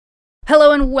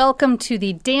Hello and welcome to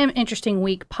the Damn Interesting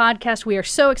Week podcast. We are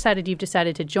so excited you've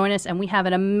decided to join us, and we have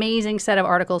an amazing set of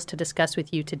articles to discuss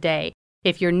with you today.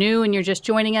 If you're new and you're just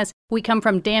joining us, we come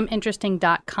from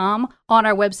damninteresting.com. On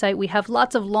our website, we have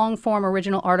lots of long-form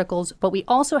original articles, but we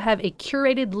also have a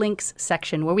curated links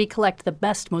section where we collect the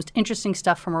best, most interesting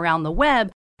stuff from around the web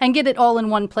and get it all in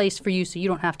one place for you so you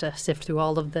don't have to sift through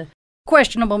all of the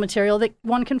questionable material that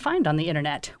one can find on the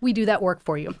internet. We do that work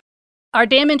for you. Our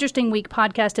Damn Interesting Week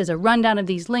podcast is a rundown of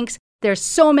these links. There's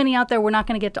so many out there, we're not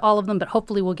going to get to all of them, but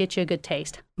hopefully we'll get you a good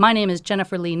taste. My name is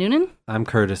Jennifer Lee Noonan. I'm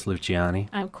Curtis Luciani.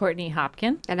 I'm Courtney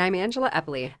Hopkin. And I'm Angela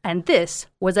Epley. And this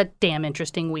was a damn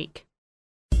interesting week.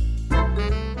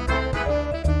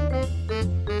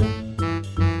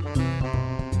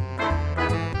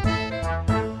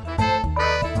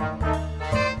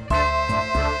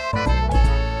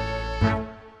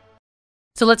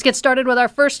 So let's get started with our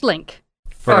first link.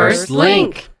 First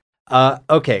link.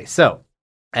 Okay, so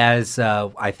as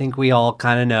I think we all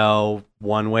kind of know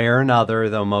one way or another,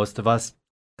 though most of us,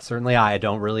 certainly I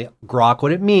don't really grok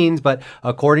what it means, but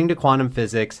according to quantum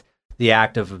physics, the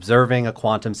act of observing a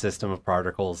quantum system of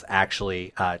particles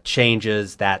actually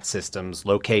changes that system's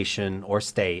location or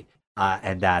state,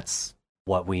 and that's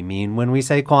what we mean when we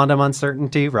say quantum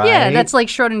uncertainty, right? Yeah, that's like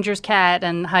Schrodinger's cat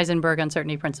and Heisenberg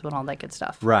uncertainty principle and all that good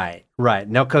stuff. Right.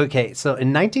 Now, okay, so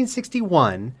in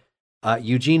 1961,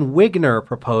 Eugene Wigner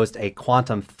proposed a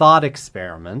quantum thought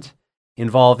experiment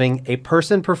involving a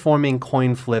person performing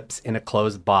coin flips in a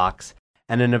closed box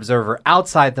and an observer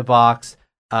outside the box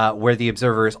where the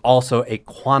observer is also a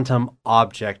quantum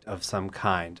object of some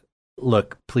kind.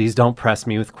 Look, please don't press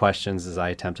me with questions as I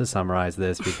attempt to summarize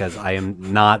this because I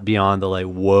am not beyond the like,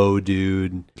 whoa,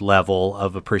 dude level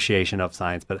of appreciation of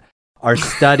science. But our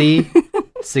study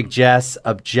suggests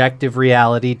objective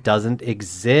reality doesn't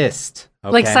exist.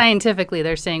 Okay? Like scientifically,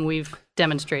 they're saying we've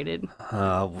demonstrated.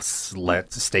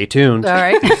 Let's stay tuned. All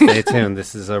right. Stay tuned.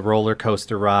 This is a roller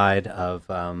coaster ride of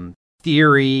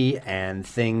theory and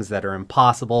things that are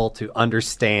impossible to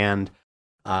understand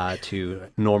to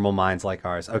normal minds like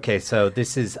ours. Okay, so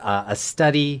this is a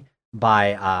study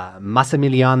by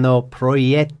Massimiliano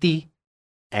Proietti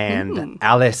and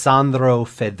Alessandro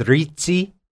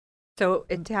Federici. So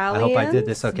Italian. I hope I did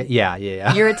this okay. Yeah.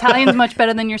 Your Italian's much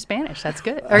better than your Spanish. That's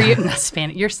good. Or not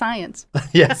Spanish, your science.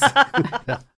 Yes.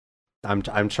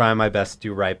 I'm trying my best to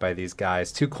do right by these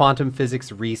guys. Two quantum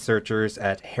physics researchers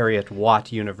at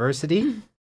Heriot-Watt University.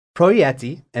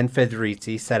 Proietti and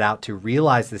Federici set out to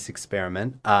realize this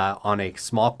experiment on a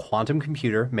small quantum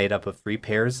computer made up of 3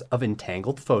 pairs of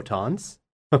entangled photons.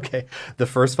 Okay, the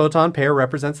first photon pair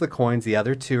represents the coins. The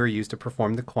other 2 are used to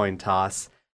perform the coin toss,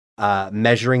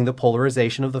 measuring the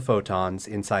polarization of the photons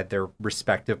inside their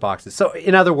respective boxes. So,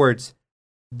 in other words,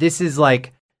 this is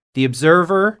like the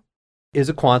observer is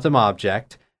a quantum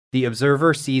object. The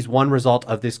observer sees one result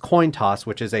of this coin toss,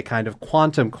 which is a kind of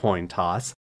quantum coin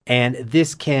toss. And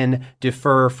this can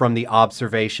differ from the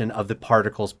observation of the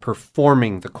particles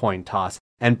performing the coin toss,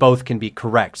 and both can be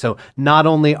correct. So not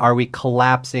only are we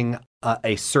collapsing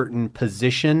a certain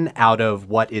position out of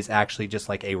what is actually just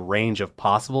like a range of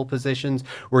possible positions,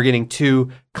 we're getting 2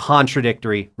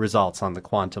 contradictory results on the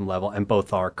quantum level, and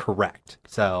both are correct.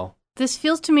 So this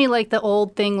feels to me like the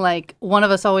old thing, like one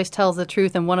of us always tells the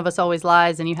truth and one of us always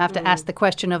lies, and you have to ask the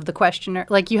question of the questioner.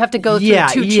 Like you have to go through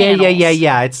 2 channels.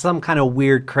 Yeah. It's some kind of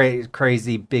weird,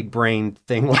 crazy, big brain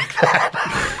thing like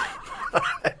that.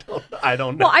 I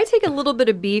don't know. Well, I take a little bit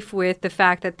of beef with the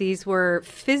fact that these were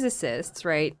physicists,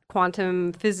 right?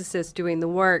 Quantum physicists doing the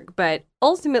work, but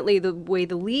ultimately the way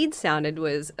the lead sounded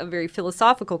was a very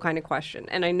philosophical kind of question.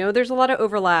 And I know there's a lot of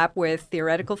overlap with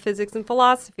theoretical physics and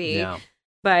philosophy. Yeah.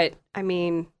 But, I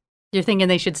mean... You're thinking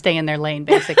they should stay in their lane,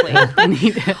 basically.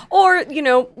 Or,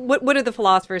 what do the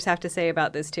philosophers have to say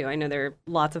about this, too? I know there are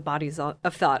lots of bodies of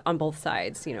thought on both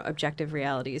sides, objective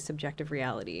reality, subjective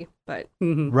reality, but...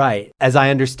 Right. As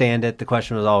I understand it, the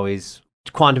question was always,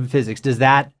 quantum physics, does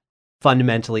that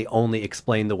fundamentally only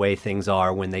explain the way things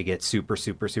are when they get super,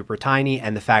 super, super tiny?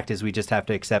 And the fact is we just have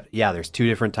to accept, there's 2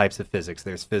 different types of physics.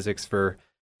 There's physics for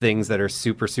things that are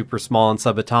super, super small and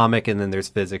subatomic, and then there's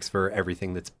physics for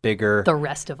everything that's bigger. The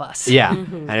rest of us. Yeah.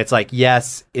 And it's like,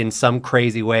 yes, in some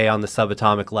crazy way on the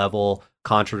subatomic level,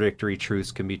 contradictory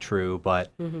truths can be true,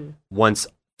 but once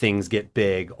things get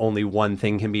big, only one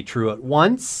thing can be true at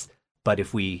once. But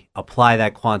if we apply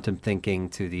that quantum thinking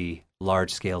to the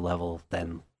large scale level,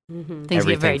 then things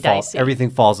get very dicey.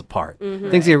 Everything falls apart.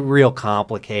 Things get real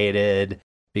complicated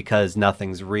because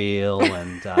nothing's real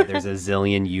and there's a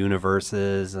zillion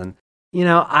universes and,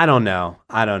 I don't know.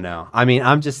 I mean,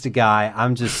 I'm just a guy.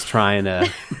 I'm just trying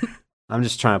to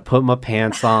put my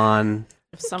pants on,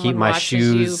 If someone my watches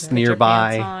shoes you put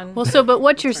nearby. Your pants on. Well, so, but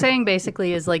what you're saying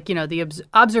basically is like, the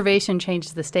observation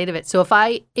changes the state of it. So if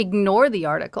I ignore the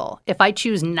article, if I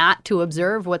choose not to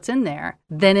observe what's in there,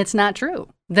 then it's not true.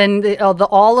 Then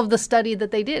all of the study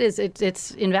that they did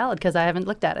it's invalid because I haven't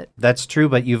looked at it. That's true,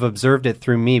 but you've observed it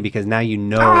through me because now you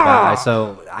know that.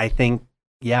 So I think,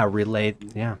 relate.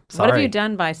 Yeah, sorry. What have you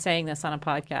done by saying this on a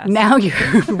podcast? Now you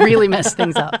really messed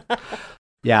things up.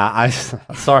 Yeah,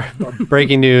 sorry.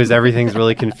 Breaking news. Everything's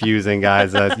really confusing,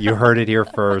 guys. You heard it here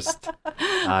first.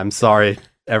 I'm sorry.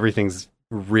 Everything's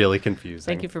really confusing.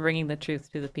 Thank you for bringing the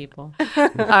truth to the people. All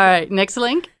right, next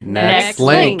link. Next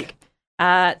link.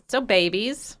 So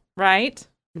babies, right?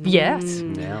 Yes.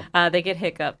 Yeah. They get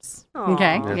hiccups.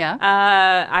 Okay. Aw. Yeah.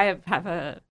 I have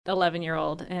a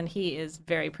 11-year-old, and he is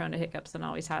very prone to hiccups and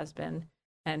always has been.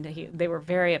 And they were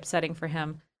very upsetting for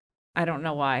him. I don't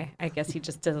know why. I guess he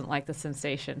just doesn't like the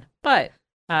sensation. But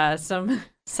some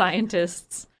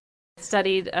scientists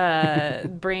studied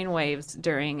brain waves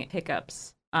during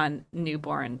hiccups on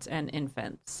newborns and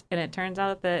infants. And it turns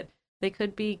out that they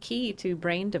could be key to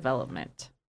brain development.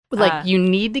 Like you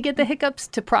need to get the hiccups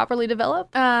to properly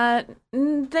develop? What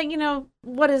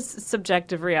is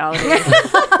subjective reality?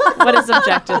 What is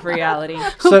objective reality?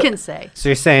 Who can say? So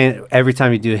you're saying every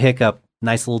time you do a hiccup,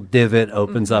 nice little divot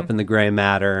opens up in the gray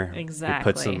matter.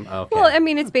 Exactly. It puts some, okay. Well, I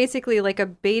mean, it's basically like a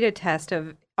beta test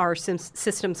of our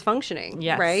systems functioning,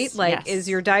 Yes, right? Like, yes. is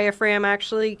your diaphragm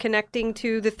actually connecting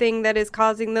to the thing that is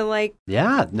causing the, like...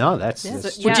 Yeah, no, that's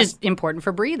Which is important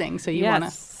for breathing. So you want to...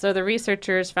 So the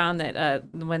researchers found that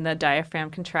when the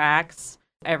diaphragm contracts,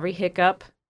 every hiccup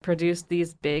produced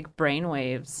these big brain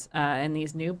waves in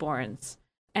these newborns.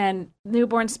 And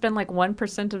newborns spend like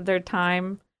 1% of their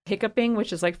time hiccuping,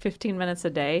 which is like 15 minutes a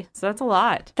day. So that's a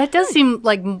lot. That does seem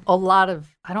like a lot of...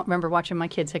 I don't remember watching my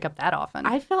kids hiccup that often.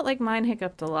 I felt like mine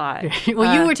hiccuped a lot.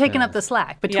 Well, you were taking up the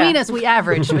slack. Between us, we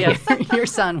averaged. Yes. Your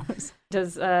son was...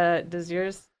 Does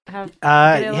yours have...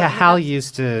 Hal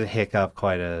used to hiccup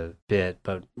quite a bit,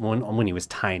 but when he was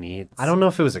tiny, I don't know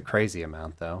if it was a crazy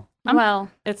amount, though. Well,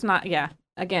 it's not,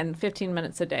 Again, 15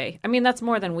 minutes a day. I mean, that's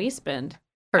more than we spend.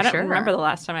 I don't remember the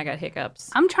last time I got hiccups.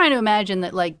 I'm trying to imagine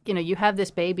that, like, you have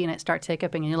this baby and it starts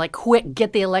hiccuping and you're like, quick,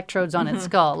 get the electrodes on its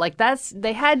skull. Like,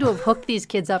 they had to have hooked these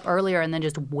kids up earlier and then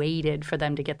just waited for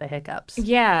them to get the hiccups.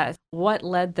 Yeah. What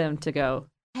led them to go,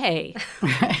 hey,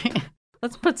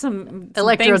 let's put some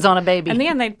electrodes things on a baby. And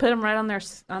then they'd put them right on their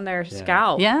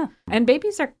scalp. Yeah. And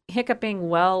babies are hiccuping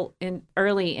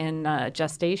early in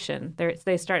gestation.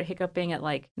 They start hiccuping at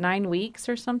like 9 weeks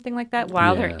or something like that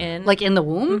while they're in. Like in the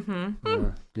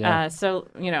womb? Yeah. So,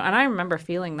 and I remember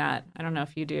feeling that. I don't know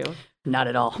if you do. Not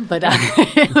at all. But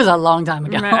it was a long time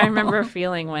ago. I remember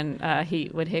feeling when he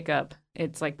would hiccup.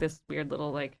 It's like this weird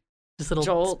little just little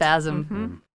jolt. spasm.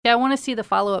 Mm-hmm. Yeah, I want to see the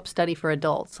follow-up study for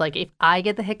adults. Like, if I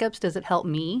get the hiccups, does it help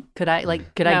me? Could I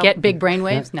No. get big brain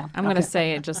waves? No. I'm going to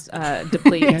say it just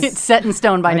depletes. It's set in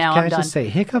stone by now. Can I'm I done. just say,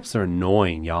 hiccups are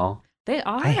annoying, y'all. They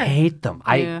are. I hate them.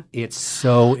 Yeah. It's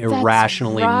so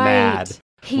irrationally mad.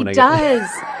 He when I does.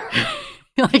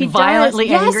 Like He violently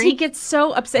does. angry. Yes, he gets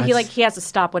so upset. He has to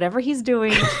stop whatever he's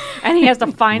doing, and he has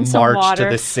to find some March water. to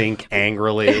the sink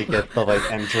angrily,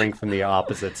 and drink from the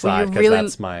opposite side because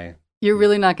that's my. You're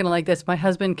really not going to like this. My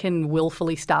husband can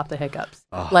willfully stop the hiccups.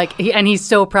 Oh. And he's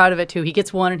so proud of it too. He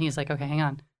gets one and he's like, okay, hang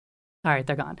on. All right,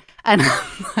 they're gone. And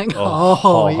I'm like,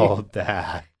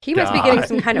 That. He must be getting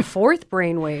some kind of fourth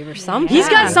brainwave or something. He's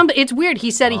got something. It's weird.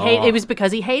 He said it was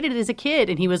because he hated it as a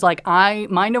kid, and he was like,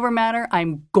 mind over matter.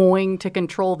 I'm going to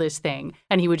control this thing,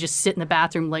 and he would just sit in the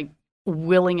bathroom like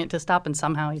willing it to stop, and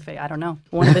somehow I don't know,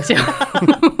 one of the two.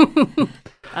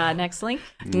 Next link.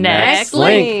 Next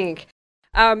link.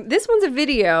 This one's a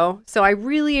video, so I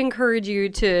really encourage you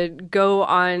to go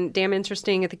on Damn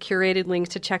Interesting at the curated links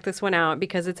to check this one out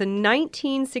because it's a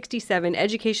 1967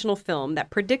 educational film that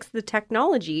predicts the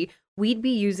technology we'd be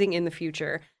using in the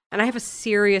future. And I have a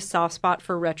serious soft spot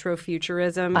for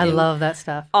retrofuturism. I love that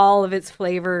stuff. All of its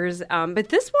flavors. But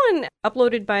this one,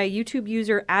 uploaded by YouTube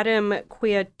user Adam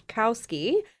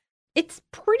Kwiatkowski, it's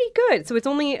pretty good. So it's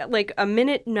only like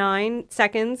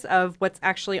 1:09 of what's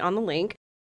actually on the link.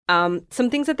 Some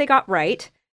things that they got right.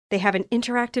 They have an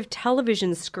interactive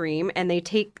television screen and they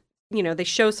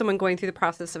show someone going through the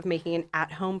process of making an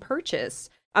at-home purchase.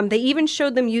 They even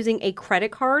showed them using a credit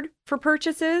card for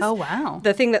purchases. Oh, wow.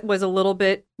 The thing that was a little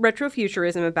bit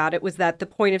retrofuturism about it was that the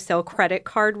point-of-sale credit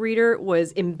card reader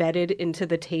was embedded into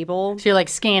the table. So you're like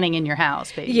scanning in your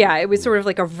house, baby. Yeah, it was sort of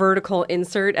like a vertical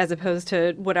insert as opposed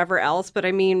to whatever else. But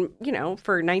I mean,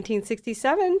 for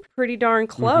 1967, pretty darn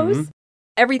close. Mm-hmm.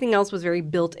 everything else was very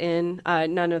built in.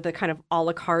 None of the kind of a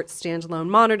la carte standalone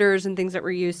monitors and things that we're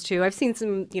used to. I've seen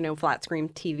some, flat screen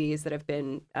TVs that have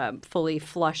been fully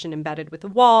flush and embedded with the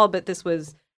wall, but this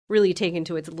was really taken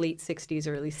to its late 60s,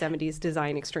 early 70s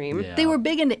design extreme. Yeah. They were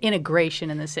big into integration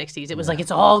in the 60s. It was like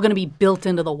it's all going to be built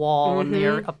into the wall and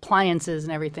their appliances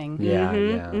and everything.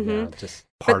 Yeah. Just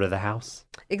part of the house.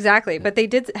 Exactly. But they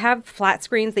did have flat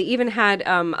screens. They even had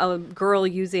a girl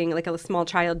using, like a small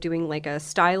child doing like a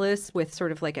stylus with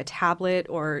sort of like a tablet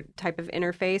or type of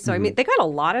interface. So, I mean, they got a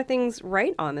lot of things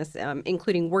right on this,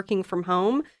 including working from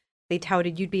home. They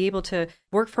touted you'd be able to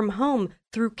work from home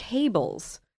through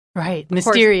cables. Right.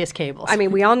 Mysterious cables. I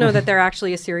mean, we all know that they're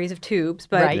actually a series of tubes,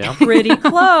 but Right. Yeah. pretty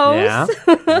close. Yeah,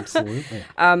 absolutely.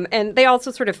 And they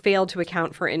also sort of failed to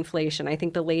account for inflation. I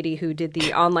think the lady who did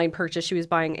the online purchase, she was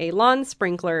buying a lawn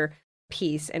sprinkler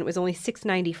piece, and it was only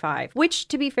 $6.95, which,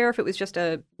 to be fair, if it was just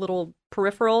a little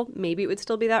peripheral, maybe it would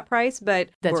still be that price, but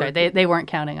That's right. They weren't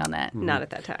counting on that. not at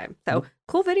that time. So,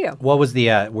 cool video. What was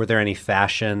the, were there any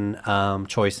fashion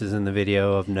choices in the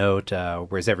video of note?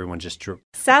 Whereas everyone just drew.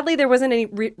 Sadly, there wasn't any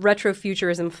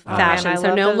retrofuturism fashion, I so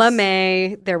love no those-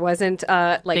 lame. There wasn't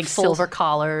like Big full silver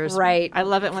collars. right. I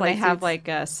love it when they flight have suits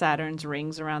like Saturn's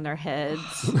rings around their heads.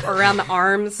 around the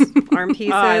arms, arm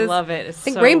pieces. Oh, I love it. It's I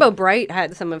think so- Rainbow Bright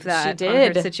had some of that. She on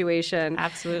her did. situation.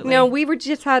 Absolutely. No, we were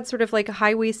just had sort of like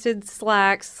high-waisted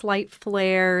slacks, slight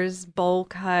flares, bowl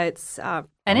cuts.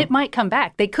 And it might come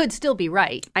back. They could still be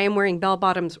right. I am wearing bell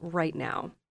bottoms right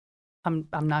now. I'm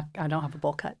not. I don't have a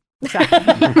bowl cut.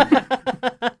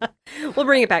 We'll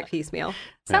bring it back piecemeal.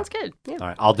 Sounds good. All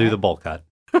right, I'll do the bowl cut.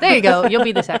 There you go. You'll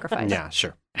be the sacrifice. Yeah,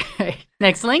 sure.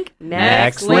 Next link.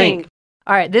 Next link.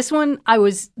 All right, this one I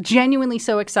was genuinely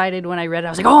so excited when I read it. I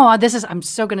was like, "Oh, I'm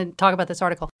so going to talk about this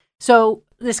article." So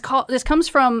this comes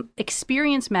from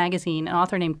Experience Magazine, an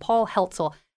author named Paul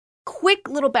Heltzel. Quick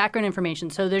little background information.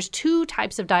 So there's two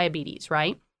types of diabetes,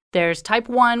 right? There's type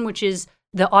 1, which is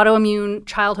the autoimmune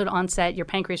childhood onset. Your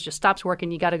pancreas just stops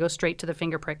working. You got to go straight to the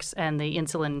finger pricks and the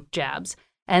insulin jabs.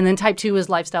 And then type 2 is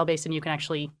lifestyle based, and you can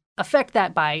actually affect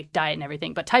that by diet and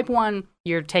everything. But type 1,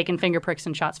 you're taking finger pricks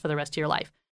and shots for the rest of your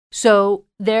life. So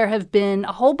there have been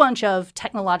a whole bunch of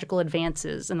technological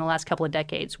advances in the last couple of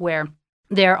decades where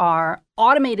there are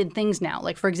automated things now.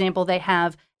 Like, for example, they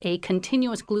have a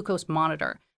continuous glucose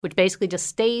monitor, which basically just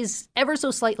stays ever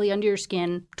so slightly under your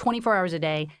skin 24 hours a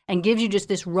day and gives you just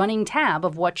this running tab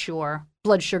of what your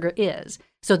blood sugar is.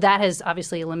 So that has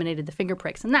obviously eliminated the finger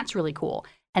pricks, and that's really cool.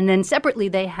 And then separately,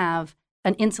 they have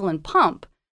an insulin pump,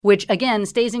 which again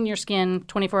stays in your skin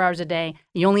 24 hours a day.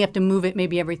 You only have to move it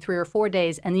maybe every 3 or 4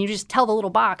 days, and then you just tell the little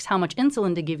box how much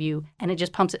insulin to give you, and it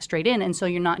just pumps it straight in, and so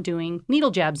you're not doing needle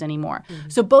jabs anymore.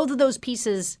 So both of those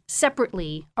pieces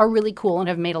separately are really cool and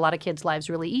have made a lot of kids' lives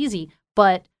really easy,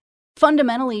 but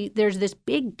fundamentally, there's this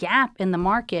big gap in the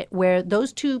market where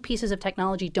those two pieces of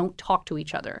technology don't talk to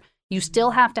each other. You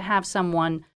still have to have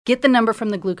someone get the number from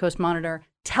the glucose monitor,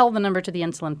 tell the number to the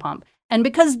insulin pump. And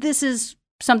because this is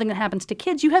something that happens to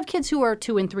kids, you have kids who are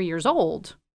 2 and 3 years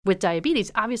old with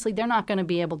diabetes. Obviously, they're not going to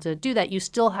be able to do that. You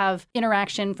still have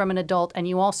interaction from an adult, and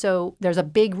you also, there's a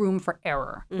big room for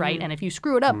error, right? And if you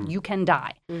screw it up, you can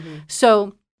die.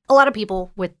 So a lot of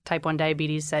people with type 1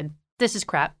 diabetes said, this is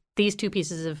crap. These two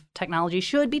pieces of technology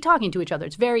should be talking to each other.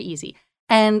 It's very easy.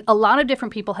 And a lot of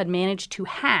different people had managed to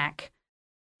hack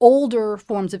older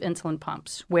forms of insulin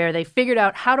pumps where they figured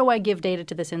out, how do I give data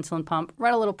to this insulin pump,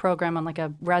 write a little program on like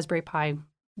a Raspberry Pi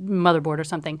motherboard or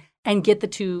something, and get the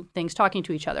two things talking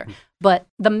to each other. But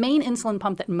the main insulin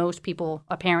pump that most people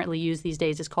apparently use these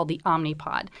days is called the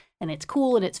Omnipod. And it's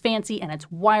cool and it's fancy and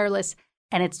it's wireless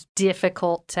and it's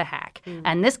difficult to hack.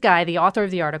 And this guy, the author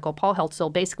of the article, Paul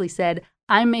Heltzel, basically said,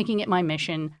 I'm making it my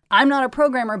mission. I'm not a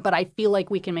programmer, but I feel like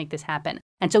we can make this happen.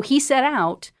 And so he set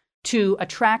out to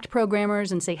attract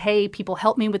programmers and say, hey, people,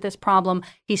 help me with this problem.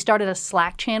 He started a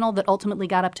Slack channel that ultimately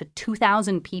got up to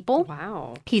 2,000 people.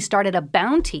 Wow. He started a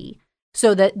bounty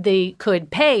so that they could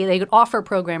offer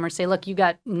programmers, say, look, you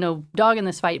got no dog in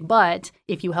this fight, but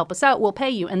if you help us out, we'll pay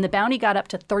you. And the bounty got up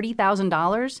to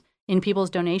 $30,000 in people's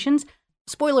donations.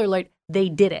 Spoiler alert, they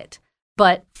did it.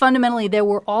 But fundamentally, there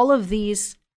were all of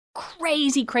these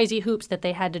crazy, crazy hoops that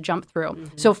they had to jump through.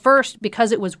 So first,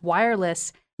 because it was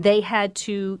wireless, they had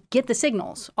to get the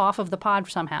signals off of the pod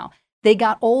somehow. They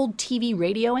got old TV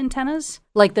radio antennas,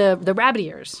 like the rabbit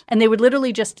ears, and they would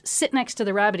literally just sit next to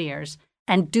the rabbit ears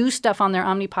and do stuff on their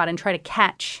Omnipod and try to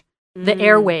catch the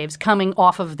airwaves coming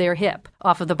off of their hip,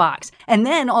 off of the box. And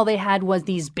then all they had was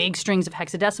these big strings of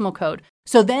hexadecimal code.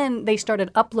 So then they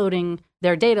started uploading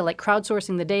their data, like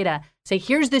crowdsourcing the data, say,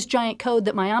 here's this giant code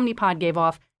that my Omnipod gave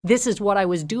off. This is what I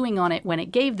was doing on it when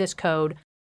it gave this code.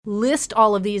 list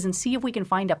all of these and see if we can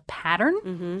find a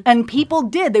pattern. And people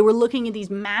did. They were looking at these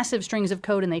massive strings of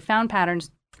code and they found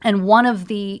patterns. And one of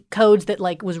the codes that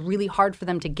like was really hard for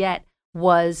them to get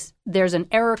was there's an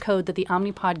error code that the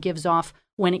Omnipod gives off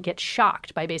when it gets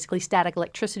shocked by basically static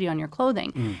electricity on your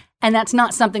clothing. And that's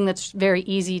not something that's very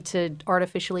easy to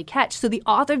artificially catch. So the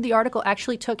author of the article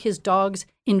actually took his dog's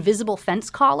invisible fence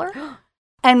collar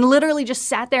and literally just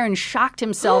sat there and shocked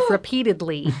himself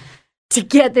repeatedly to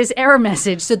get this error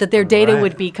message so that their data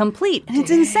would be complete. And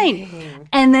it's insane.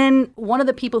 And then one of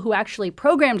the people who actually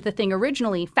programmed the thing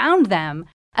originally found them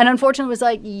and unfortunately was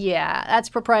like, yeah, that's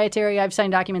proprietary. I've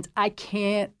signed documents. I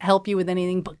can't help you with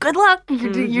anything, but good luck.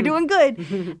 You're doing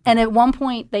good. And at one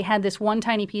point, they had this one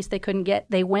tiny piece they couldn't get.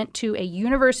 They went to a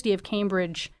University of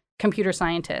Cambridge computer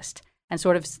scientist and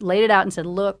sort of laid it out and said,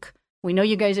 look, we know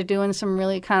you guys are doing some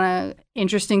really kind of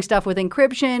interesting stuff with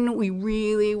encryption. We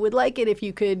really would like it if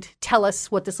you could tell us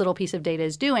what this little piece of data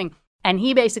is doing. And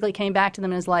he basically came back to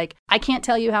them and was like, I can't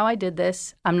tell you how I did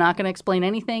this. I'm not going to explain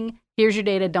anything. Here's your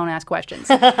data. Don't ask questions.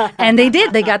 And they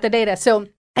did. They got the data. So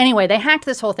anyway, they hacked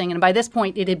this whole thing. And by this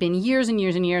point, it had been years and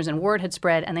years and years, and word had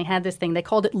spread. And they had this thing. They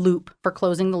called it Loop for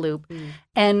closing the loop.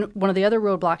 And one of the other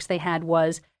roadblocks they had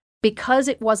was because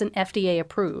it wasn't FDA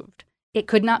approved, it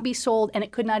could not be sold and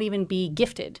it could not even be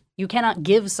gifted. You cannot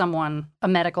give someone a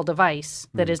medical device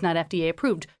that is not FDA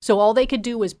approved. So all they could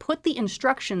do was put the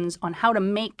instructions on how to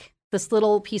make this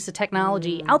little piece of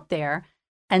technology out there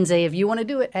and say, if you want to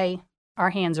do it, hey,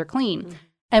 our hands are clean.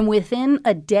 And within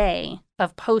a day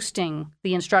of posting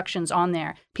the instructions on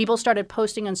there, people started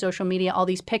posting on social media all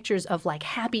these pictures of like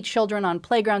happy children on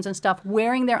playgrounds and stuff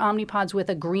wearing their Omnipods with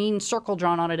a green circle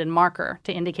drawn on it in marker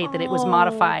to indicate that it was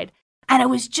modified. And it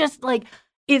was just like,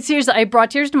 it seriously, I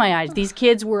brought tears to my eyes. These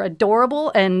kids were adorable.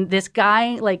 And this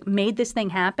guy like made this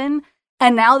thing happen.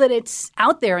 And now that it's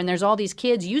out there and there's all these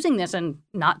kids using this and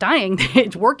not dying,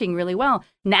 it's working really well.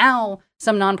 Now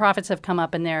some nonprofits have come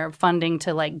up and they're funding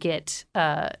to like get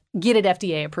it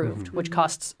FDA approved, which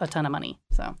costs a ton of money.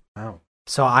 So wow.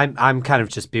 So I'm kind of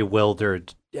just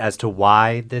bewildered as to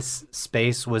why this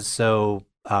space was so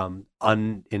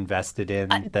uninvested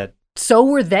in that. So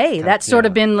were they. That's sort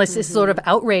of been this sort of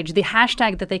outrage. The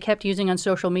hashtag that they kept using on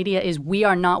social media is "We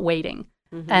are not waiting."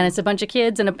 And it's a bunch of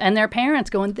kids and their parents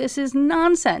going, this is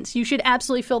nonsense. You should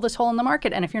absolutely fill this hole in the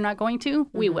market. And if you're not going to,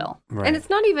 we will. Right. And it's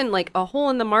not even like a hole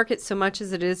in the market so much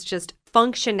as it is just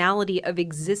functionality of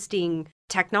existing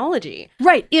technology.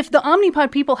 Right. If the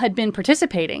Omnipod people had been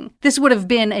participating, this would have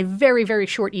been a very, very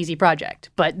short, easy project.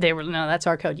 But they were, no, that's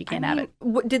our code. You can't have it.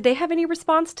 Did they have any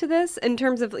response to this in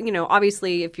terms of,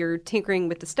 obviously if you're tinkering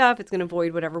with the stuff, it's going to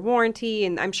void whatever warranty.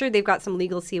 And I'm sure they've got some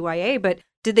legal CYA, but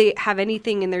did they have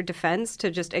anything in their defense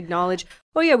to just acknowledge,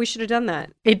 oh, yeah, we should have done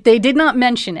that? They did not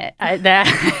mention it.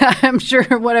 I'm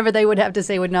sure whatever they would have to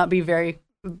say would not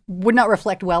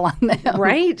reflect well on them.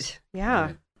 Right.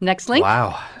 Yeah. Next link.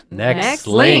 Wow. Next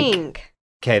link.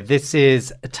 Okay, this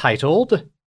is titled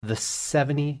The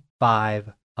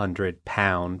 7,500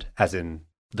 pound, as in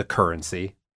the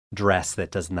currency, dress that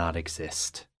does not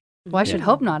exist. Well, I should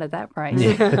hope not at that price.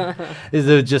 This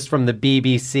is just from the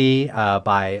BBC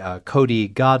by Cody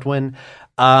Godwin.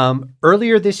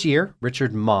 Earlier this year,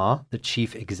 Richard Ma, the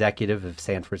chief executive of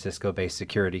San Francisco-based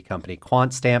security company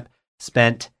QuantStamp,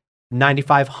 spent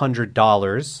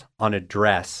 $9,500 on a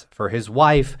dress for his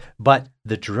wife, but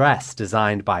the dress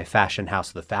designed by fashion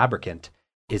house The Fabricant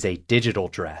is a digital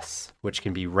dress, which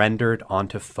can be rendered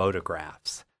onto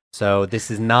photographs. So this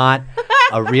is not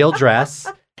a real dress.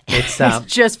 It's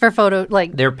just for photo,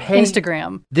 like they're paying,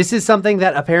 Instagram. This is something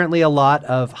that apparently a lot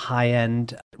of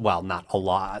high-end, well, not a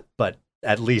lot, but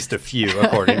at least a few,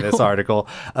 according to this article,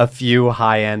 a few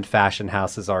high-end fashion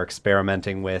houses are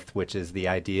experimenting with, which is the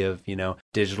idea of,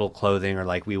 digital clothing, or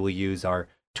like we will use our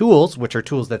tools, which are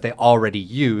tools that they already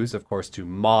use, of course, to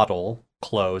model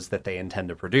clothes that they intend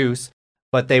to produce.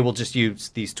 But they will just use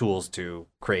these tools to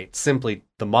create simply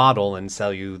the model and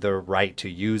sell you the right to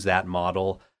use that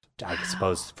model, I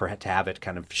suppose, to have it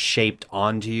kind of shaped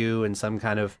onto you in some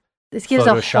kind of this gives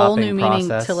a whole new process.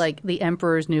 Meaning to like the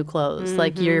emperor's new clothes.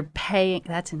 Like you're paying,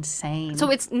 that's insane. So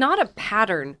it's not a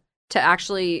pattern to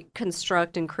actually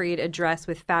construct and create a dress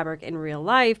with fabric in real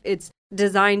life. It's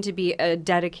designed to be a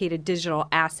dedicated digital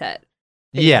asset.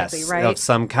 Yes, right? Of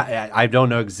some kind. I don't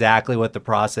know exactly what the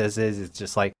process is. It's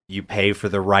just like you pay for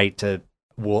the right to,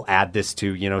 we'll add this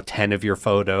to, 10 of your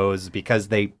photos because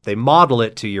they model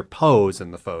it to your pose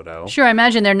in the photo. Sure, I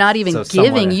imagine they're not even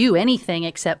giving you anything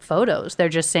except photos. They're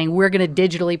just saying, we're going to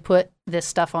digitally put this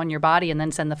stuff on your body and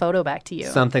then send the photo back to you.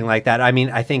 Something like that. I mean,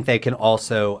 I think they can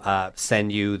also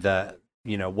send you the,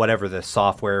 whatever the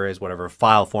software is, whatever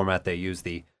file format they use,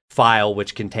 the file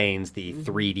which contains the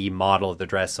 3D model of the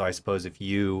dress. So I suppose if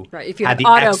you If you had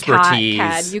have the expertise,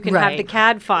 CAD, you can Right. have the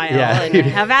CAD file Yeah. and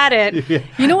have at it.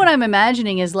 You know what I'm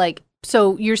imagining is like,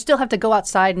 so you still have to go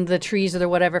outside into the trees or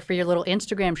whatever for your little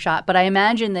Instagram shot, but I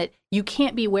imagine that you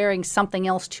can't be wearing something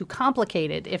else too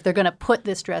complicated if they're going to put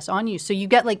this dress on you. So you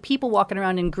get like people walking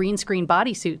around in green screen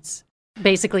bodysuits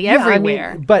basically everywhere.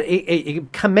 I mean, but it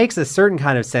makes a certain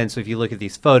kind of sense if you look at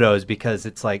these photos, because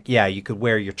it's like, yeah, you could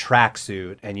wear your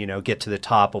tracksuit and, get to the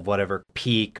top of whatever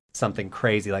peak, something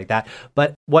crazy like that.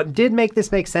 But what did make this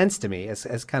make sense to me,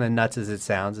 as kind of nuts as it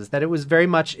sounds, is that it was very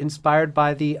much inspired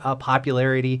by the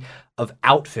popularity of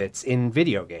outfits in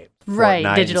video games. Right,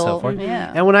 Fortnite digital, and so forth.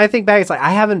 yeah. And when I think back, it's like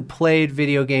I haven't played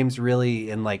video games really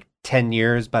in like 10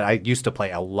 years, but I used to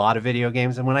play a lot of video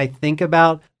games. And when I think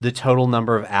about the total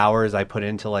number of hours I put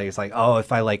into, like, it's like, oh,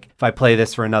 if I play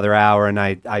this for another hour and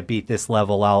I beat this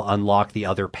level, I'll unlock the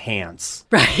other pants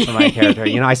Right. for my character.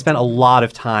 I spent a lot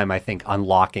of time, I think,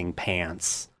 unlocking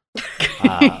pants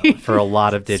for a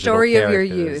lot of digital Story of your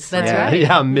characters. youth. That's Yeah, right.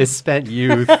 Yeah, misspent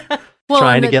youth. Well,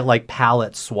 trying and to the- get like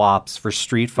palette swaps for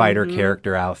Street Fighter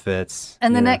character outfits.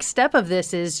 And the Yeah. next step of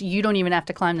this is you don't even have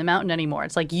to climb the mountain anymore.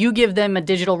 It's like you give them a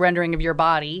digital rendering of your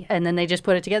body, and then they just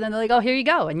put it together, and they're like, oh, here you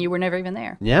go. And you were never even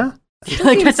there. Yeah.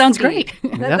 Like, that sounds great.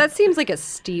 That seems like a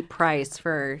steep price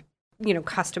for,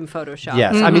 custom Photoshop.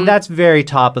 Yes, I mean that's very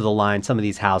top of the line. Some of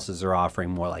these houses are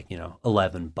offering more like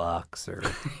 $11 or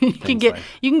You can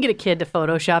get a kid to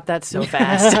Photoshop that so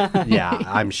fast. yeah,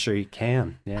 I'm sure you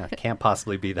can. Yeah, it can't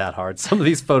possibly be that hard. Some of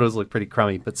these photos look pretty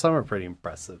crummy, but some are pretty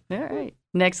impressive. All right.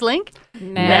 Next link.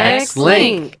 Next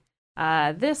link.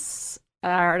 This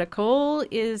article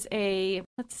is a,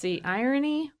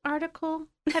 irony article?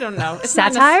 I don't know. It's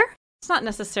not Satire? it's not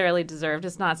necessarily deserved.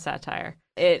 It's not satire.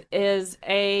 It is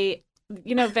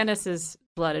Venice is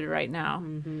flooded right now.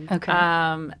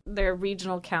 Okay. Their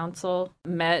regional council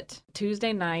met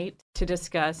Tuesday night to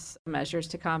discuss measures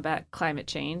to combat climate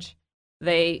change.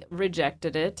 They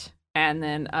rejected it, and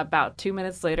then about 2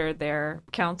 minutes later, their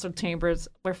council chambers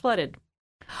were flooded.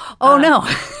 Oh, no.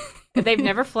 They've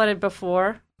never flooded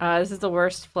before. This is the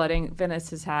worst flooding Venice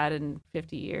has had in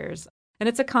 50 years. And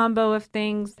it's a combo of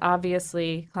things.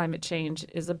 Obviously, climate change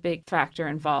is a big factor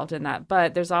involved in that.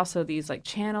 But there's also these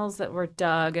channels that were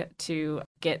dug to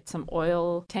get some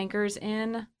oil tankers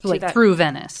in. Through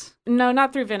Venice. No,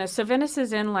 not through Venice. So Venice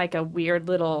is in a weird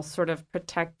little sort of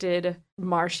protected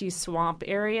marshy swamp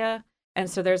area. And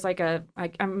so there's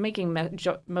I'm making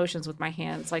motions with my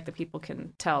hands like the people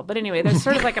can tell. But anyway, there's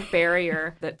sort of a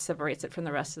barrier that separates it from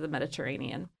the rest of the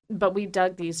Mediterranean. But we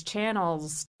dug these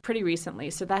channels pretty recently.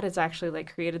 So that has actually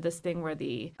created this thing where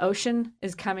the ocean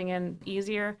is coming in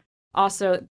easier.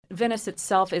 Also, Venice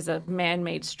itself is a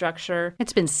man-made structure.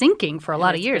 It's been sinking for a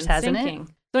lot of years, hasn't it?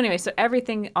 So anyway,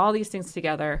 all these things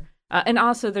together. And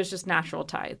also there's just natural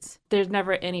tides. There's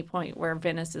never any point where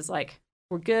Venice is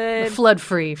we're good. Flood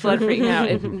free.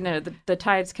 No, the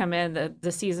tides come in,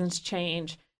 the seasons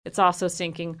change. It's also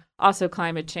sinking, also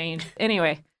climate change.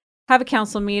 Anyway, have a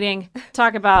council meeting,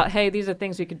 talk about, hey, these are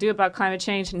things we could do about climate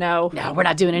change. No, we're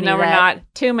not doing any of that. No, we're not.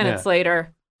 2 minutes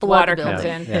later, water the comes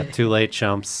building. in. Yeah, too late,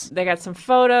 chumps. They got some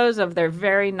photos of their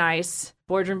very nice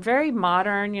boardroom, very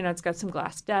modern. It's got some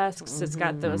glass desks. It's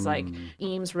got those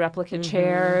Eames replica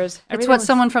chairs. It's Everything what was-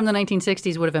 someone from the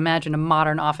 1960s would have imagined a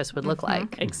modern office would look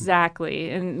like. Exactly.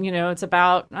 And, it's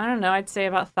about, I don't know, I'd say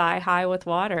about thigh high with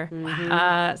water.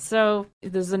 So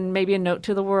there's maybe a note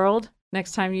to the world.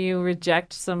 Next time you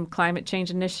reject some climate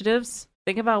change initiatives,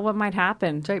 think about what might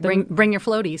happen. That's right. Bring your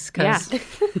floaties. Yeah.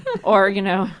 Or,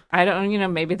 I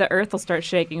don't, maybe the earth will start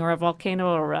shaking or a volcano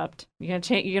will erupt. You're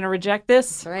going to reject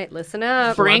this? All right, listen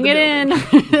up. Bring it in.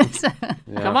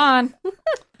 Yeah. Come on.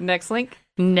 Next link.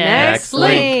 Next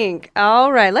link.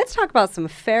 All right, let's talk about some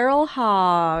feral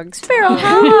hogs. Feral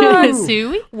hogs.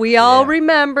 Suey? We all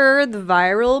remember the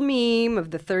viral meme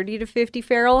of the 30 to 50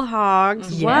 feral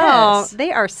hogs. Yes. Well,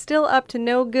 they are still up to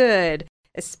no good,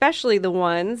 especially the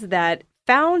ones that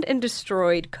found and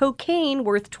destroyed cocaine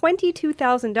worth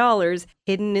 $22,000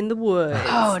 hidden in the woods.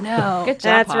 Oh, no. Good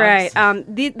job, That's Hogs.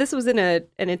 right. This was in an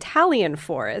Italian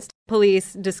forest.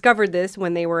 Police discovered this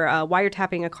when they were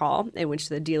wiretapping a call in which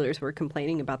the dealers were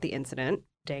complaining about the incident.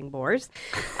 Dang boars.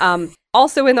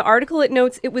 Also in the article, it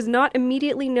notes it was not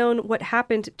immediately known what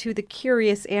happened to the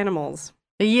curious animals.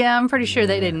 Yeah, I'm pretty sure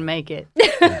they didn't make it.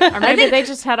 Or maybe they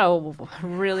just had a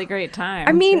really great time.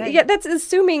 I mean, yeah, that's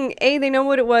assuming A, they know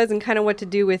what it was and kind of what to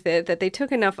do with it, that they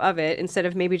took enough of it instead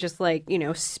of maybe just like,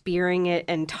 spearing it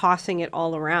and tossing it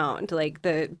all around. Like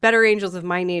the better angels of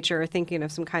my nature are thinking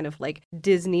of some kind of like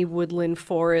Disney woodland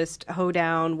forest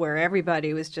hoedown where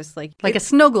everybody was just like Like a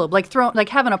snow globe, like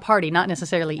having a party, not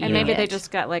necessarily eating and maybe it. they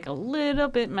just got like a little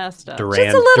bit messed up. Duran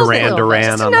just a little Duran bit,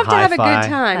 just on enough the to have a hi-fi. good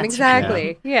time. That's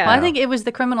Exactly. Yeah. Well, I think it was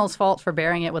the criminal's fault for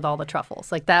burying it with all the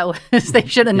truffles. Like that was, they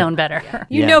should have known better.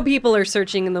 You Yeah. know people are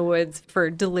searching in the woods for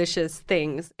delicious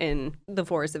things in the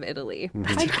forests of Italy.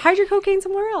 Hide your cocaine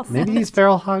somewhere else. Maybe these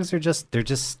feral hogs are they're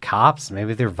just cops.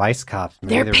 Maybe they're vice cops.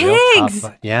 Maybe They're real pigs!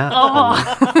 cop- yeah.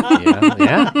 Oh.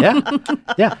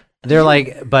 Yeah. They're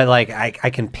I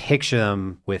can picture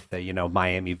them with the,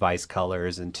 Miami Vice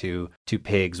colors and two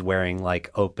pigs wearing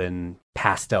like open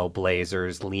pastel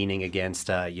blazers leaning against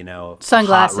Sunglasses,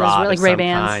 hot rod like of some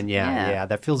Ray-Bans. kind. Yeah. Yeah.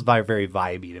 That feels very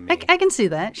vibey to me. I can see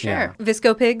that, sure. Yeah.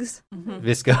 Visco pigs.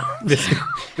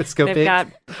 Visco They've pig. got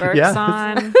Birks Yeah.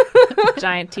 on,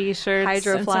 giant T-shirts,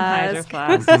 Hydro and flask. some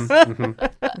hydro flasks,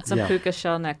 Mhm. some Yeah. puka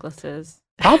shell necklaces.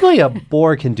 Probably a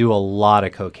boar can do a lot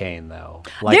of cocaine though,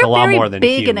 like They're a lot very more than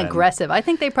big human. and aggressive. I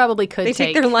think they probably could They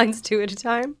take their lines 2 at a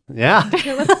time. Yeah.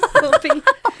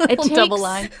 It Little double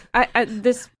line.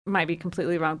 This might be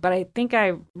completely wrong, but I think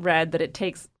I read that it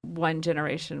takes one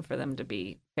generation for them to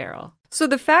be feral. So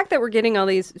the fact that we're getting all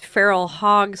these feral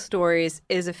hog stories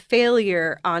is a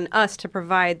failure on us to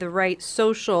provide the right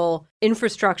social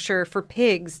infrastructure for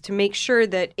pigs to make sure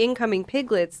that incoming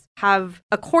piglets have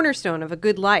a cornerstone of a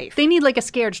good life. They need like a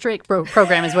scared straight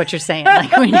program, is what you're saying.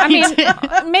 Like, we I need mean,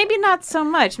 to- maybe not so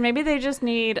much. Maybe they just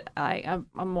need a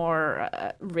more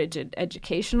rigid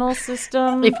educational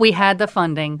system. if we had the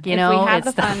funding, If we had the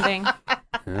it's funding.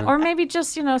 Or maybe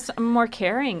just, a more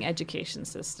caring education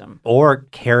system. Or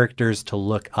characters to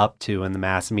look up to in the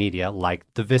mass media, like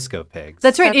the Visco pigs.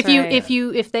 That's right. That's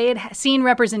right. If they had seen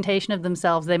representation of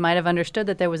themselves, they might have understood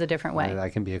that there was a different way. I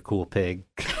can be a cool pig.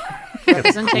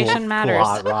 Representation Cool matters.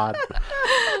 hot rod.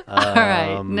 All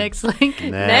right, next link.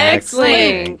 Next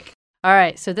link. All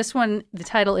right, so this one, the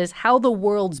title is How the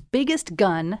World's Biggest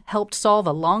Gun Helped Solve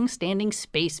a Long-Standing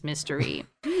Space Mystery.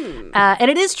 And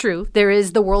it is true. There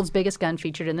is the world's biggest gun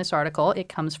featured in this article. It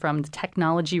comes from the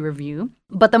Technology Review.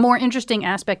 But the more interesting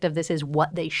aspect of this is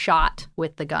what they shot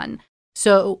with the gun.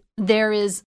 So there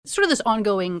is sort of this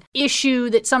ongoing issue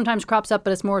that sometimes crops up,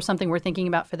 but it's more something we're thinking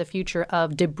about for the future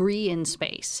of debris in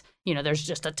space. There's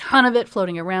just a ton of it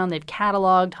floating around. They've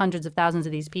cataloged hundreds of thousands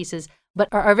of these pieces. But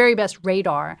our very best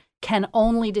radar can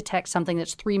only detect something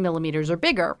that's 3 millimeters or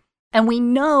bigger. And we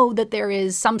know that there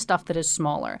is some stuff that is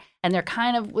smaller. And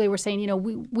they were saying,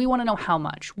 we want to know how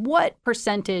much. What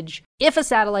percentage, if a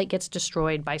satellite gets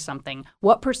destroyed by something,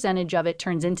 what percentage of it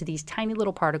turns into these tiny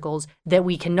little particles that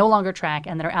we can no longer track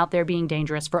and that are out there being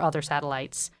dangerous for other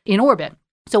satellites in orbit?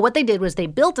 So what they did was they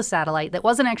built a satellite that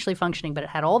wasn't actually functioning, but it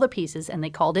had all the pieces, and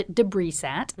they called it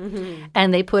DebrisSat. Mm-hmm.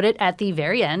 And they put it at the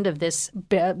very end of this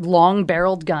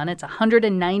long-barreled gun. It's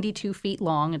 192 feet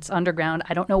long. It's underground.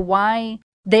 I don't know why.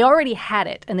 They already had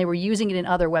it, and they were using it in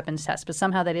other weapons tests, but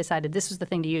somehow they decided this was the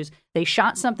thing to use. They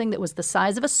shot something that was the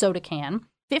size of a soda can,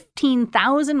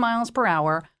 15,000 miles per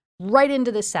hour, right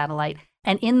into this satellite.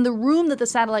 And in the room that the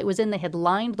satellite was in, they had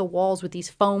lined the walls with these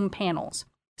foam panels.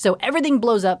 So everything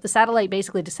blows up. The satellite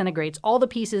basically disintegrates. All the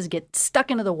pieces get stuck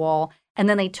into the wall. And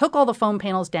then they took all the foam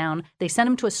panels down. They sent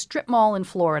them to a strip mall in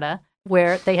Florida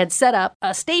where they had set up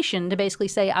a station to basically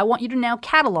say, I want you to now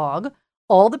catalog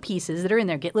all the pieces that are in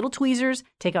there. Get little tweezers,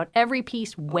 take out every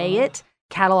piece, weigh it,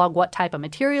 catalog what type of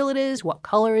material it is, what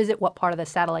color is it, what part of the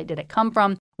satellite did it come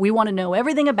from. We want to know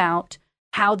everything about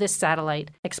how this satellite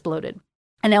exploded.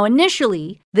 And now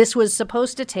initially, this was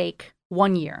supposed to take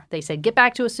 1 year. They said, get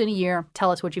back to us in a year,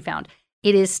 tell us what you found.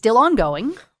 It is still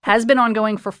ongoing, has been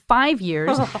ongoing for 5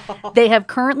 years. They have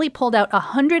currently pulled out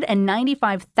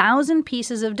 195,000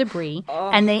 pieces of debris,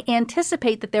 and they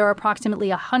anticipate that there are approximately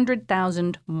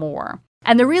 100,000 more.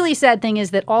 And the really sad thing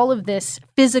is that all of this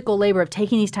physical labor of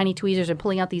taking these tiny tweezers and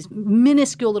pulling out these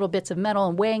minuscule little bits of metal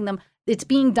and weighing them, it's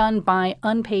being done by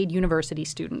unpaid university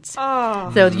students. Oh.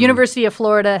 So the University of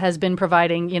Florida has been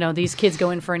providing, these kids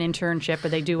go in for an internship or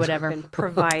they do whatever. Been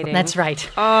providing. That's right.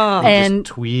 Oh. And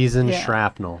Just tweezing yeah.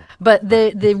 shrapnel. but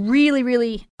the really,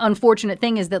 really unfortunate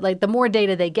thing is that the more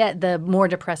data they get, the more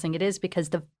depressing it is because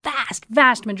the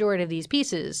vast majority of these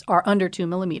pieces are under 2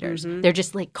 millimeters. Mm-hmm. They're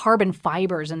just like carbon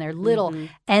fibers and they're little. Mm-hmm.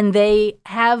 And they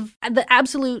have the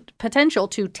absolute potential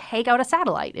to take out a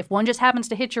satellite. If one just happens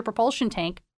to hit your propulsion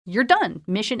tank, you're done.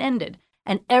 Mission ended.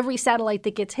 And every satellite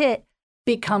that gets hit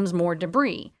becomes more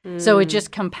debris. So it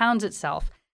just compounds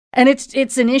itself. And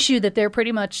it's an issue that they're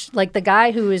pretty much like the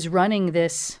guy who is running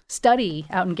this study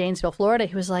out in Gainesville, Florida.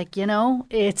 He was like,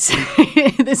 it's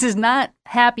this is not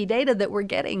happy data that we're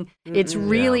getting. It's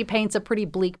really paints a pretty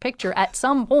bleak picture. At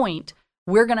some point,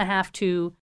 we're going to have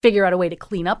to figure out a way to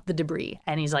clean up the debris.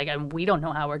 And he's like, and we don't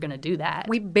know how we're going to do that.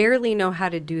 We barely know how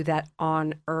to do that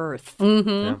on Earth.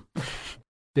 Mm-hmm. Yeah.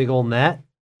 Big old net.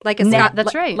 Like a Net,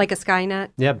 that's right. Like a Skynet.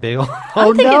 Yeah, big old.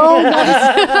 Oh no,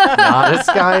 not a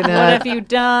Skynet. What have you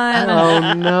done?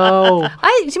 Oh no.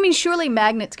 I mean, surely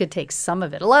magnets could take some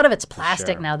of it. A lot of it's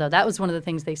plastic sure. now, though. That was one of the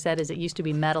things they said is it used to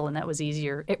be metal and that was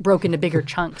easier. It broke into bigger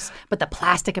chunks. But the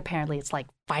plastic, apparently, it's like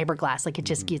fiberglass. Like it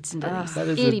just gets into these That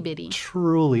is itty bitty.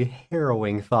 truly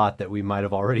harrowing thought that we might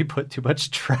have already put too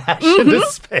much trash into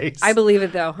space. I believe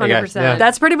it though, 100%. yeah.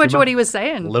 That's pretty much what he was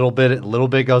saying. Little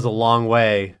bit goes a long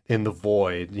way in the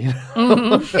void.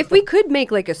 If we could make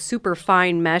like a super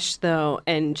fine mesh though,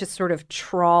 and just sort of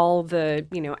trawl the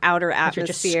outer Or atmosphere,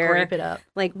 just scrape it up.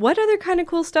 like what other kind of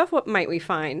cool stuff? What might we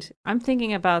find? I'm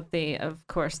thinking about of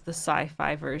course, the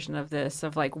sci-fi version of this,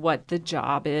 of like what the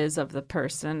job is of the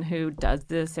person who does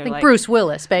this. They're Like Bruce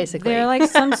Willis, basically. They're like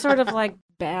some sort of like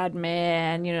bad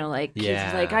man, like he's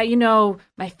Yeah. like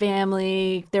my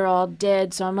family, they're all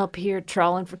dead, so I'm up here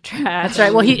trawling for trash. That's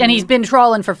right. Well, he's been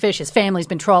trawling for fish. His family's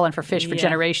been trawling for fish for Yeah.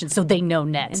 generations, so they know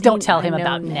nets. And Don't tell I him know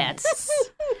about nets.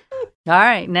 All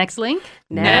right, next link.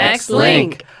 Next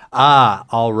link.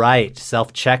 All right.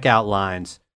 Self-checkout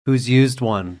lines. Who's used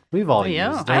one? We've all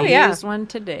yeah. used I them. yeah. used one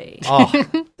today.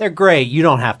 Oh, they're great. You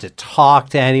don't have to talk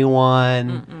to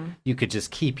anyone. You could just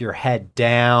keep your head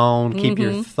down, keep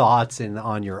your thoughts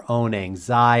on your own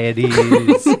anxieties.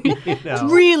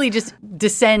 Really just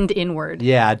descend inward.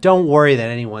 Yeah, don't worry that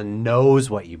anyone knows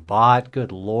what you bought.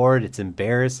 Good Lord, it's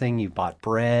embarrassing. You bought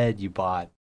bread, you bought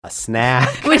a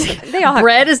snack. Which They all have,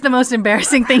 bread is the most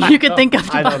embarrassing thing you could think of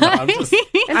to I don't know, I'm buy. just-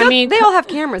 I mean, they all have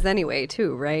cameras anyway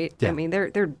too, right? Yeah. I mean,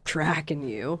 they're tracking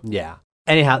you. Yeah.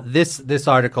 Anyhow, this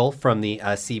article from the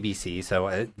CBC,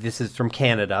 so this is from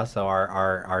Canada, so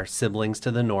our siblings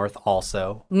to the north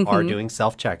also are doing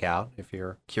self-checkout. If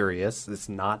you're curious, it's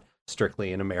not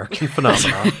strictly an American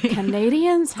phenomenon.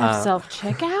 Canadians have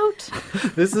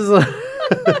self-checkout? This is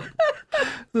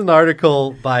an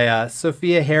article by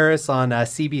Sophia Harris on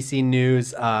CBC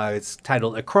News. It's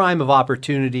titled "A Crime of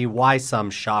Opportunity: Why Some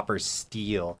Shoppers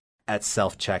Steal at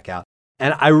Self-Checkout."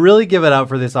 And I really give it up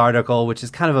for this article, which is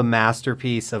kind of a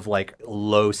masterpiece of like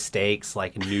low stakes,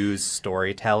 like news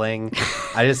storytelling.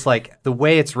 I just like the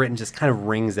way it's written just kind of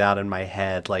rings out in my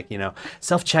head. Like,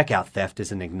 self-checkout theft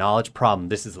is an acknowledged problem.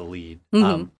 This is the lead.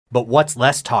 But what's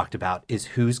less talked about is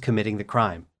who's committing the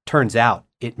crime. Turns out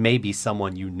it may be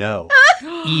someone you know,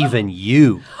 even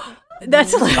you.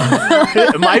 That's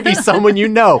It might be someone you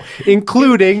know,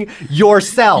 including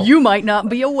yourself. you might not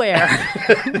be aware.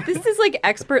 This is like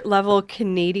expert level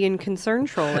Canadian concern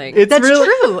trolling. It's That's really,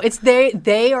 true. It's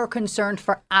they are concerned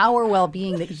for our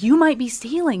well-being that you might be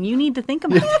stealing. You need to think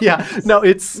about it. Yeah, no,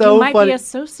 it's so you might funny. be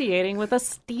associating with a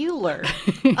stealer.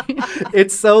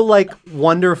 It's so like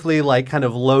wonderfully like kind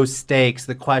of low stakes,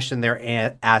 the question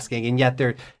they're asking, and yet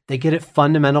they get at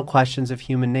fundamental questions of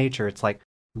human nature. It's like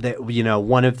that,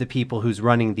 one of the people who's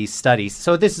running these studies.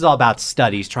 So this is all about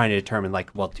studies trying to determine like,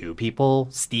 well, do people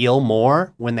steal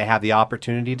more when they have the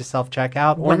opportunity to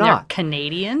self-checkout or When they're not?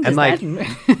 Canadian. And Does like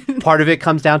that- part of it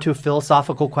comes down to a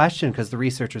philosophical question because the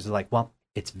researchers are like, well,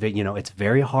 it's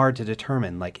very hard to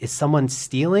determine, like, is someone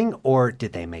stealing or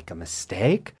did they make a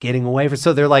mistake getting away from?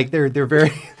 So they're like, they're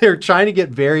they're trying to get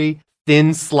very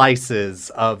thin slices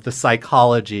of the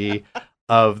psychology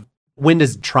of when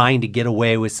does trying to get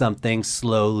away with something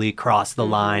slowly cross the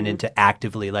line into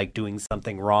actively like doing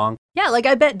something wrong. Yeah, like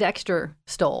I bet Dexter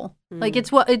stole. Like it's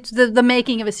the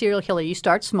making of a serial killer. You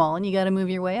start small and you got to move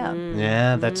your way up.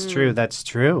 Yeah, that's true. That's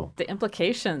true. The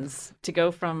implications to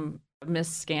go from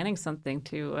mis-scanning something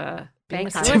to being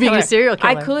a To serial being a killer. serial killer.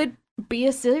 I could be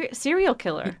a serial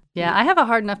killer. Yeah, I have a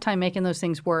hard enough time making those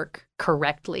things work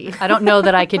correctly. I don't know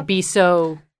that I could be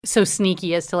so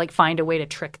sneaky as to like find a way to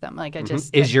trick them. Like I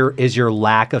just Is your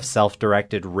lack of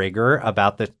self-directed rigor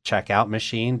about the checkout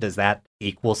machine, does that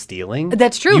equal stealing?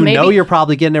 That's true. You Maybe know you're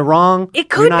probably getting it wrong. It You're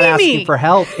could not be asking me. for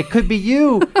help. It could be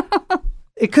you.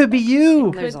 It could be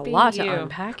you. There's a Could be lot to you.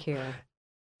 unpack here.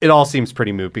 It all seems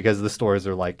pretty moot because the stores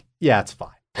are like, yeah, it's fine.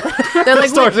 they're like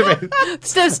Stores are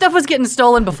stuff was getting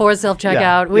stolen before self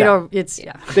checkout. We yeah. don't. It's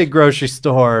big grocery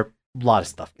store. A lot of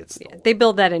stuff gets stolen. They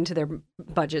build that into their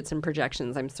budgets and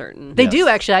projections, I'm certain. They Yes. do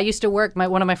actually. I used to work.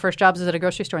 One of my first jobs was at a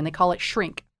grocery store, and they call it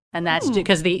shrink. And that's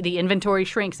because the inventory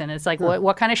shrinks, and it's like,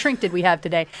 what kind of shrink did we have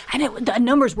today? And the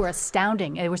numbers were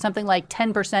astounding. It was something like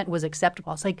 10% was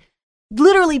acceptable. It's like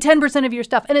literally 10% of your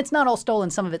stuff, and it's not all stolen.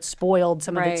 Some of it's spoiled,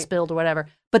 some of it's spilled or whatever.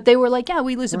 But they were like, yeah,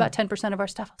 we lose about 10% of our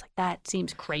stuff. I was like, that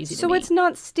seems crazy to me. So it's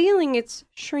not stealing, it's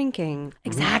shrinking.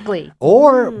 Exactly.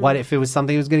 Or what if it was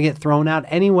something that was going to get thrown out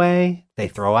anyway? They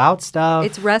throw out stuff.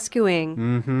 It's rescuing.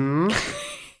 Mm-hmm.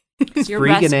 You're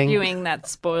Freaking. rescuing that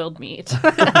spoiled meat.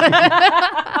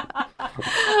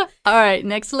 All right,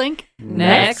 next link.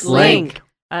 Next link.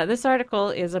 This article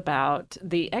is about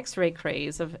the X-ray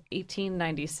craze of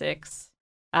 1896.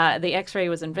 The X-ray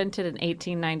was invented in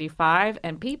 1895,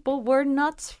 and people were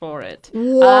nuts for it.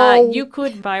 You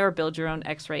could buy or build your own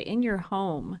X-ray in your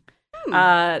home.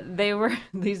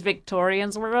 These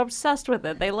Victorians were obsessed with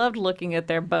it. They loved looking at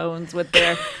their bones with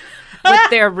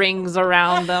their rings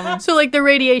around them. So like the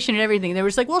radiation and everything, they were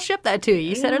just like, we'll ship that to you.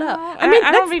 You set it up.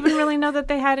 I don't even really know that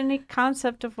they had any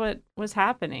concept of what was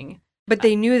happening. But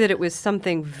they knew that it was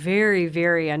something very,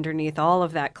 very underneath all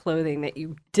of that clothing that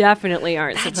you definitely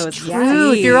aren't supposed to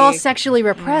True. see. If you're all sexually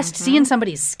repressed, seeing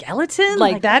somebody's skeleton?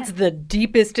 like that's the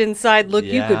deepest inside look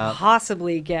you could Yeah.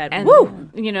 possibly get. And, Woo!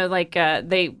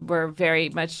 they were very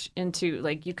much into,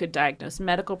 like, you could diagnose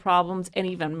medical problems and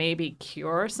even maybe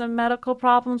cure some medical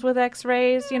problems with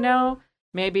X-rays,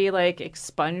 maybe, like,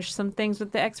 expunge some things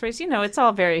with the X-rays. It's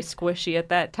all very squishy at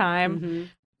that time.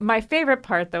 My favorite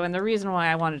part, though, and the reason why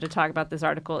I wanted to talk about this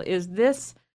article is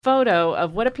this photo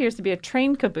of what appears to be a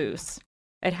train caboose.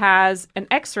 It has an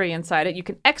X-ray inside it. You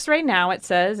can X-ray now, it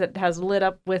says. It has lit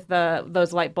up with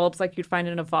those light bulbs like you'd find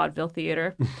in a vaudeville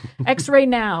theater. X-ray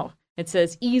now. It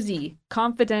says easy,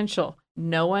 confidential,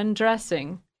 no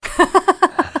undressing.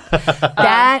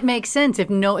 That makes sense if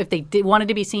they wanted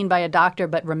to be seen by a doctor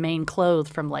but remain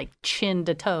clothed from like chin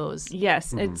to toes.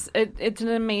 Yes, it's an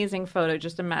amazing photo.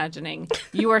 Just imagining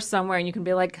you are somewhere and you can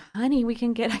be like, honey, we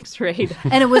can get X-rayed.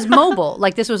 And it was mobile.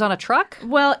 Like this was on a truck?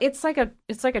 Well, it's like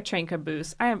a train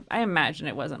caboose. I imagine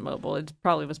it wasn't mobile. It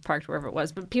probably was parked wherever it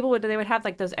was. But they would have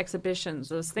like those exhibitions,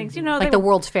 those things. Like the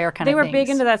World's Fair kind of thing. They things. were big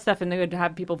into that stuff, and they would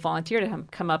have people volunteer to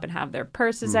come up and have their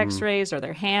purses X-rays or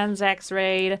their hands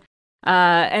X-rayed.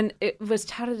 And it was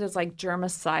touted as like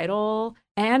germicidal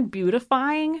and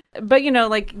beautifying. But,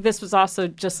 like this was also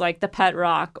just like the pet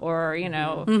rock or,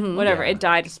 whatever. Yeah. It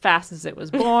died as fast as it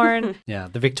was born. Yeah,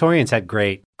 the Victorians had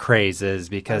great crazes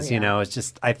because, it's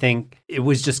just, I think it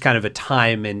was just kind of a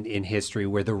time in history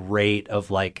where the rate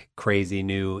of like crazy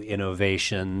new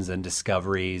innovations and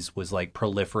discoveries was like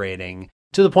proliferating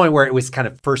to the point where it was kind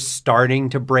of first starting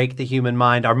to break the human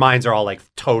mind. Our minds are all like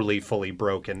totally, fully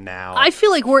broken now. I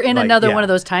feel like we're in Like, another yeah. one of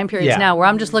those time periods Yeah. now where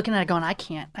I'm just looking at it going, I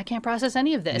can't process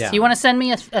any of this. Yeah. You want to send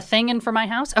me a thing in for my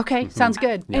house? Okay, sounds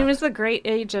good. And it was the great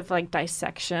age of like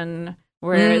dissection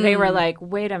where they were like,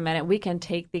 wait a minute, we can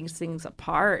take these things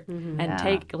apart and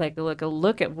take like a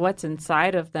look at what's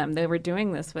inside of them. They were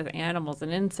doing this with animals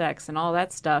and insects and all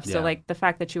that stuff. So Yeah. like the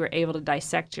fact that you were able to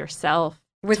dissect yourself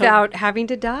Without having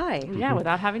to die. Yeah,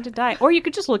 without having to die. Or you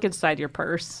could just look inside your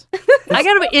purse. I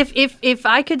gotta if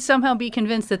I could somehow be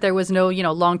convinced that there was no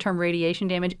long-term radiation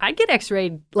damage, I'd get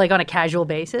X-rayed like on a casual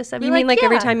basis. I'd be You mean like yeah.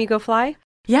 every time you go fly?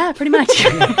 Yeah, pretty much.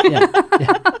 Next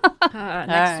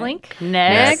right. link.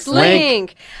 Next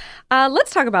link. Let's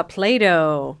talk about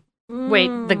Play-Doh. Wait,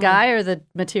 the guy or the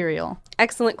material?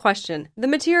 Excellent question. The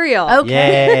material.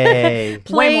 Okay. Yay.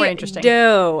 Way more interesting.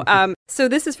 Play-Doh. So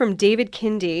this is from David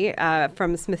Kindy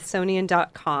from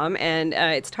Smithsonian.com, and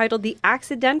it's titled The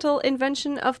Accidental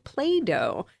Invention of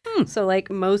Play-Doh. So like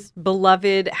most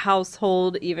beloved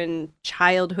household, even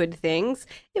childhood things,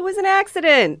 it was an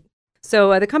accident.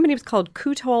 So the company was called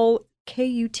Kutol,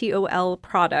 Kutol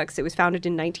Products. It was founded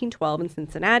in 1912 in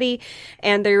Cincinnati,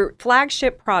 and their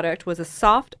flagship product was a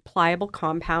soft, pliable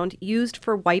compound used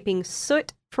for wiping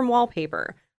soot from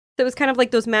wallpaper. So it was kind of like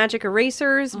those magic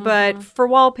erasers, but for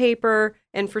wallpaper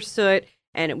and for soot,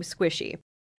 and it was squishy.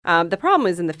 The problem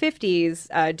was in the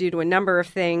 50s, due to a number of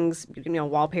things,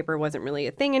 wallpaper wasn't really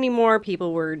a thing anymore.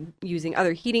 People were using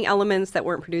other heating elements that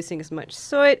weren't producing as much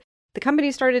soot. The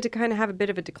company started to kind of have a bit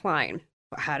of a decline.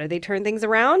 How did they turn things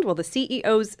around? Well, the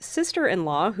CEO's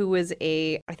sister-in-law, who was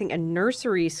I think a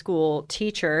nursery school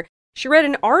teacher, she read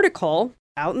an article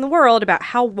out in the world about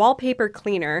how wallpaper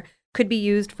cleaner could be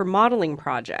used for modeling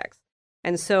projects.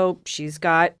 And so she's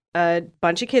got a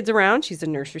bunch of kids around. She's a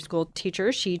nursery school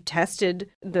teacher. She tested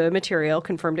the material,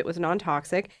 confirmed it was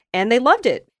non-toxic, and they loved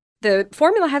it. The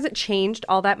formula hasn't changed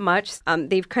all that much.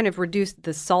 They've kind of reduced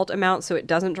the salt amount so it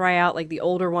doesn't dry out like the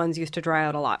older ones used to dry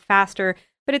out a lot faster.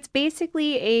 But it's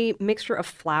basically a mixture of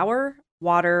flour,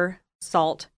 water,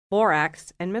 salt,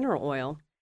 borax, and mineral oil.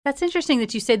 That's interesting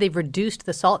that you say they've reduced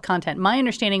the salt content. My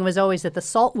understanding was always that the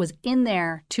salt was in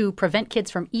there to prevent kids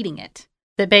from eating it.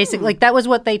 That basically, like, that was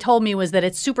what they told me, was that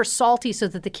it's super salty so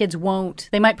that the kids won't,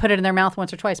 they might put it in their mouth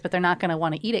once or twice, but they're not going to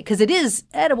want to eat it because it is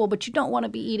edible, but you don't want to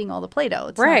be eating all the Play-Doh.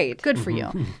 It's Right. not good for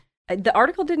you. The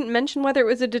article didn't mention whether it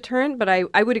was a deterrent, but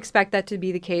I would expect that to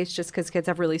be the case just because kids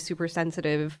have really super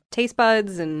sensitive taste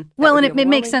buds. And Well, and it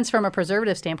makes sense from a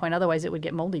preservative standpoint. Otherwise, it would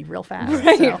get moldy real fast.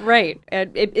 Right, so. right.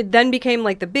 And it then became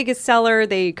like the biggest seller.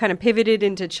 They kind of pivoted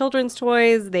into children's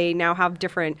toys. They now have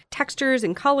different textures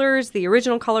and colors. The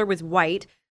original color was white,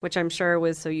 which I'm sure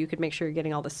was so you could make sure you're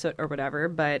getting all the soot or whatever,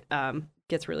 but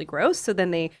gets really gross. So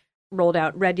then they rolled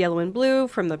out red, yellow, and blue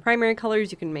from the primary colors.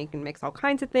 You can make and mix all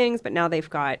kinds of things, but now they've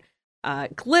got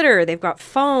glitter, they've got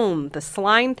foam. The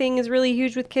slime thing is really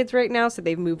huge with kids right now, so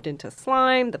they've moved into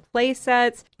slime, the play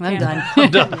sets. I'm done.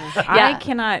 I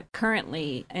cannot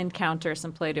currently encounter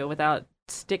some Play-Doh without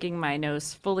sticking my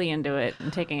nose fully into it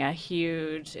and taking a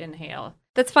huge inhale.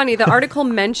 That's funny. The article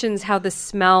mentions how the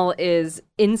smell is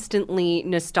instantly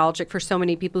nostalgic for so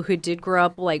many people who did grow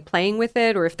up like playing with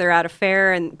it, or if they're at a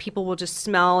fair and people will just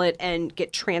smell it and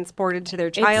get transported to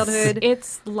their childhood.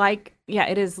 It's like, yeah,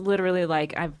 it is literally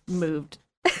like I've moved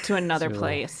to another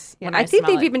place. Yeah, when I think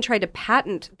smell they've it. even tried to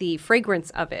patent the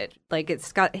fragrance of it. Like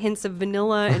it's got hints of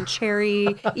vanilla and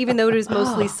cherry, even though it is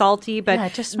mostly salty. But Yeah,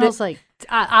 it just smells like,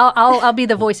 I'll be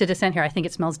the voice of dissent here. I think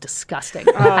it smells disgusting.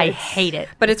 I hate it.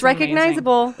 but it's amazing.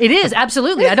 recognizable. It is,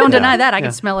 absolutely. I don't deny that. I Yeah.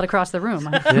 can smell it across the room.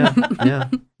 Yeah.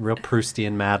 Real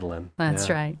Proustian Madeline. That's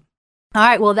Yeah. right. All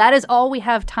right. Well, that is all we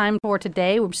have time for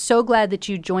today. We're so glad that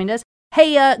you joined us.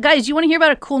 Hey, guys, you want to hear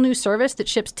about a cool new service that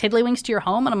ships Tiddlywinks to your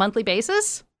home on a monthly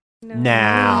basis?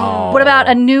 Now. What about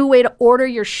a new way to order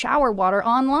your shower water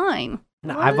online?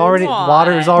 No,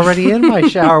 water is already in my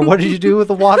shower. What did you do with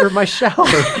the water in my shower?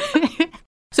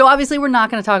 So obviously we're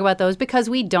not going to talk about those because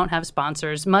we don't have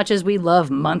sponsors. Much as we love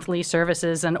monthly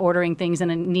services and ordering things in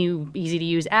a new,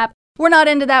 easy-to-use app, we're not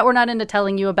into that. We're not into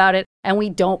telling you about it, and we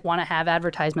don't want to have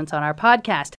advertisements on our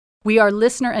podcast. We are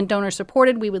listener and donor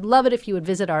supported. We would love it if you would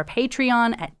visit our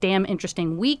Patreon at Damn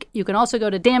Interesting Week. You can also go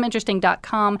to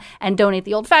damninteresting.com and donate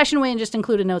the old-fashioned way and just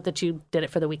include a note that you did it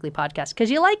for the weekly podcast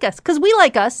because you like us, because we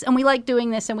like us, and we like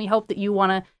doing this, and we hope that you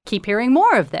want to keep hearing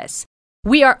more of this.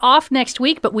 We are off next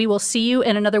week, but we will see you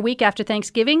in another week after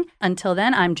Thanksgiving. Until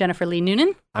then, I'm Jennifer Lee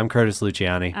Noonan. I'm Curtis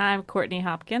Luciani. I'm Courtney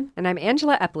Hopkin. And I'm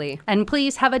Angela Epley. And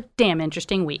please have a damn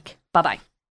interesting week. Bye-bye.